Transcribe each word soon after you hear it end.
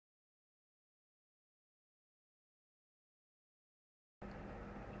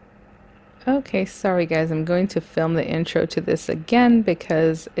Okay, sorry guys, I'm going to film the intro to this again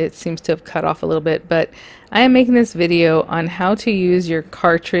because it seems to have cut off a little bit, but I am making this video on how to use your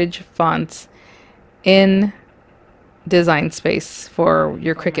Cartridge fonts in Design Space for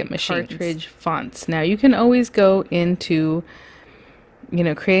your Cricut machines. Cartridge fonts. Now you can always go into,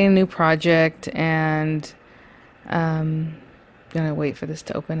 creating a new project and gonna wait for this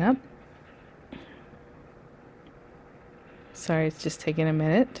to open up. Sorry, it's just taking a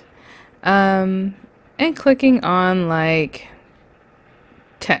minute. And clicking on like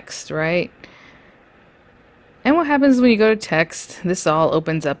text, right? And what happens when you go to text, this all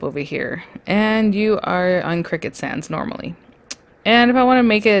opens up over here and you are on Cricut Sans normally. And if I want to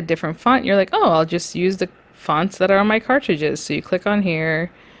make it a different font, you're like, oh, I'll just use the fonts that are on my cartridges. So you click on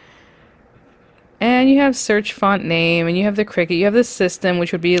here and you have search font name and you have the Cricut, you have the system,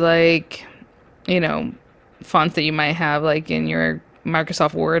 which would be like, fonts that you might have like in your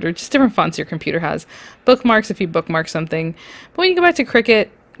Microsoft Word or just different fonts your computer has. Bookmarks if you bookmark something. But when you go back to Cricut,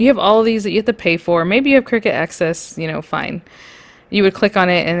 you have all of these that you have to pay for. Maybe you have Cricut Access, fine. You would click on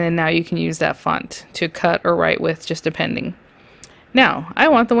it and then now you can use that font to cut or write with, just depending. Now, I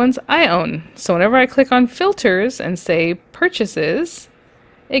want the ones I own. So whenever I click on filters and say purchases,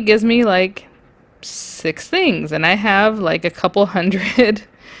 it gives me like 6 things. And I have like a couple hundred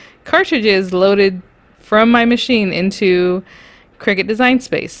cartridges loaded from my machine into Cricut Design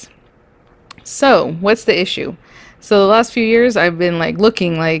Space. So what's the issue? So the last few years I've been like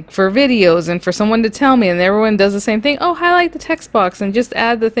looking like for videos and for someone to tell me, and everyone does the same thing. Oh, highlight the text box and just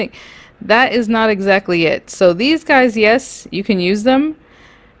add the thing. That is not exactly it. So these guys, yes, you can use them,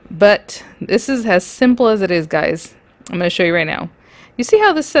 but this is as simple as it is, guys. I'm going to show you right now. You see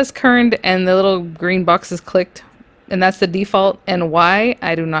how this says kerned and the little green box is clicked, and that's the default, and why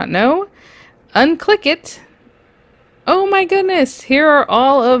I do not know. Unclick it. Oh my goodness, here are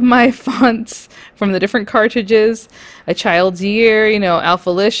all of my fonts from the different cartridges. A Child's Year,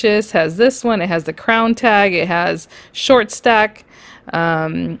 Alphalicious has this one. It has the crown tag. It has Short Stack,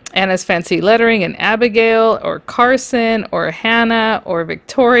 Anna's Fancy Lettering, and Abigail, or Carson, or Hannah, or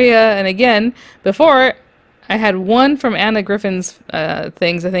Victoria. And again, before I had one from Anna Griffin's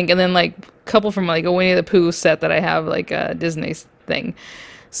things, I think, and then like a couple from like a Winnie the Pooh set that I have, like a Disney thing.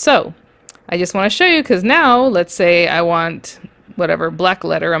 So I just want to show you, because now let's say I want whatever black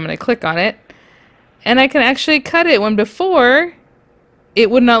letter. I'm going to click on it and I can actually cut it, when before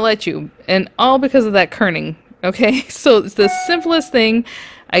it would not let you, and all because of that kerning. Okay, so it's the simplest thing.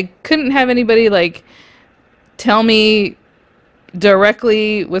 I couldn't have anybody like tell me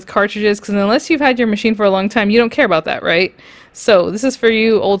directly with cartridges, because unless you've had your machine for a long time, you don't care about that, right? So this is for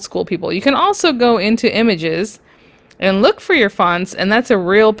you old school people. You can also go into images and look for your fonts, and that's a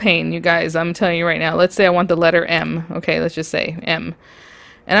real pain, you guys. I'm telling you right now. Let's say I want the letter M. Okay, let's just say M.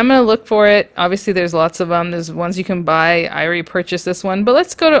 And I'm going to look for it. Obviously, there's lots of them. There's ones you can buy. I already purchased this one. But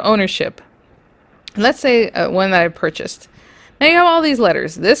let's go to ownership. Let's say one that I purchased. Now you have all these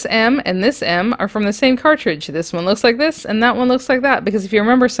letters. This M and this M are from the same cartridge. This one looks like this, and that one looks like that. Because if you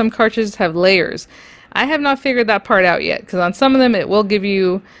remember, some cartridges have layers. I have not figured that part out yet, because on some of them it will give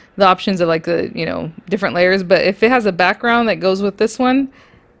you the options of like the, different layers, but if it has a background that goes with this one,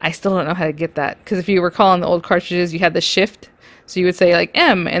 I still don't know how to get that. Because if you recall on the old cartridges, you had the shift, so you would say like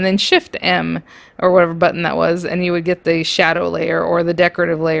M and then shift M or whatever button that was, and you would get the shadow layer or the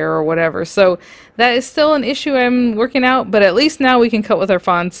decorative layer or whatever. So that is still an issue I'm working out, but at least now we can cut with our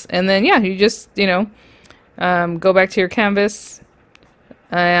fonts. And then yeah, you just go back to your canvas.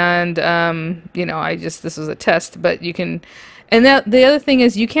 And this was a test, but you can, and the other thing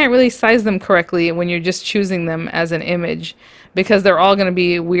is you can't really size them correctly when you're just choosing them as an image, because they're all going to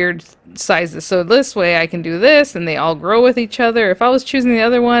be weird sizes. So this way I can do this and they all grow with each other. If I was choosing the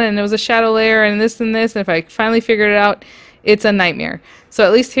other one and there was a shadow layer and this, and if I finally figured it out, it's a nightmare. So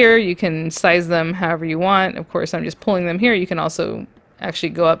at least here you can size them however you want. Of course, I'm just pulling them here. You can also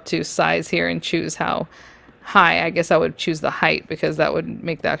actually go up to size here and choose how high. I guess I would choose the height, because that would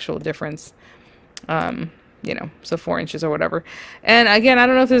make the actual difference. So 4 inches or whatever. And again, I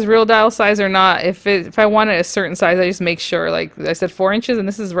don't know if this is real dial size or not. If I wanted a certain size, I just make sure, like I said, 4 inches, and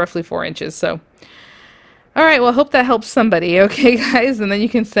this is roughly 4 inches. So all right, well, I hope that helps somebody. Okay, guys, and then you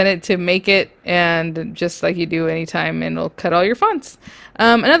can send it to Make It, and just like you do anytime, and it'll cut all your fonts.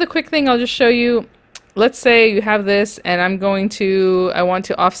 Another quick thing I'll just show you. Let's say you have this and I want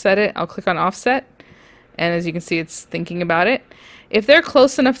to offset it. I'll click on offset. And as you can see, it's thinking about it. If they're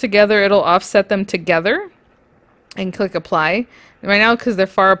close enough together, it'll offset them together, and click apply. And right now, because they're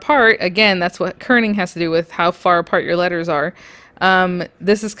far apart, again, that's what kerning has to do with how far apart your letters are.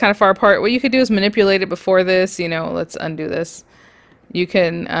 This is kind of far apart. What you could do is manipulate it before this. Let's undo this. You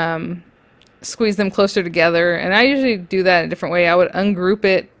can squeeze them closer together. And I usually do that in a different way. I would ungroup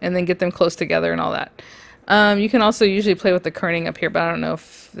it and then get them close together and all that. You can also usually play with the kerning up here, but I don't know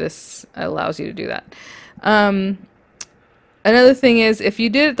if this allows you to do that. Another thing is, if you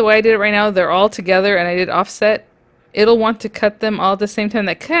did it the way I did it right now, they're all together and I did offset, it'll want to cut them all at the same time.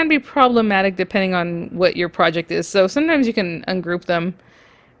 That can be problematic depending on what your project is. So sometimes you can ungroup them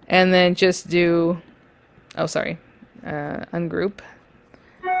and then just do, ungroup.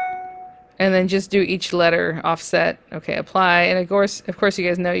 And then just do each letter offset. Okay, apply. And of course you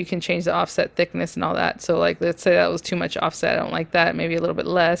guys know you can change the offset thickness and all that. So like, let's say that was too much offset. I don't like that. Maybe a little bit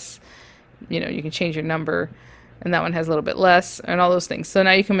less. You know, you can change your number. And that one has a little bit less and all those things. So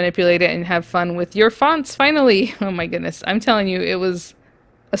now you can manipulate it and have fun with your fonts finally. Oh my goodness. I'm telling you, it was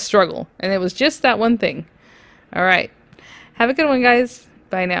a struggle. And it was just that one thing. All right. Have a good one, guys.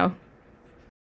 Bye now.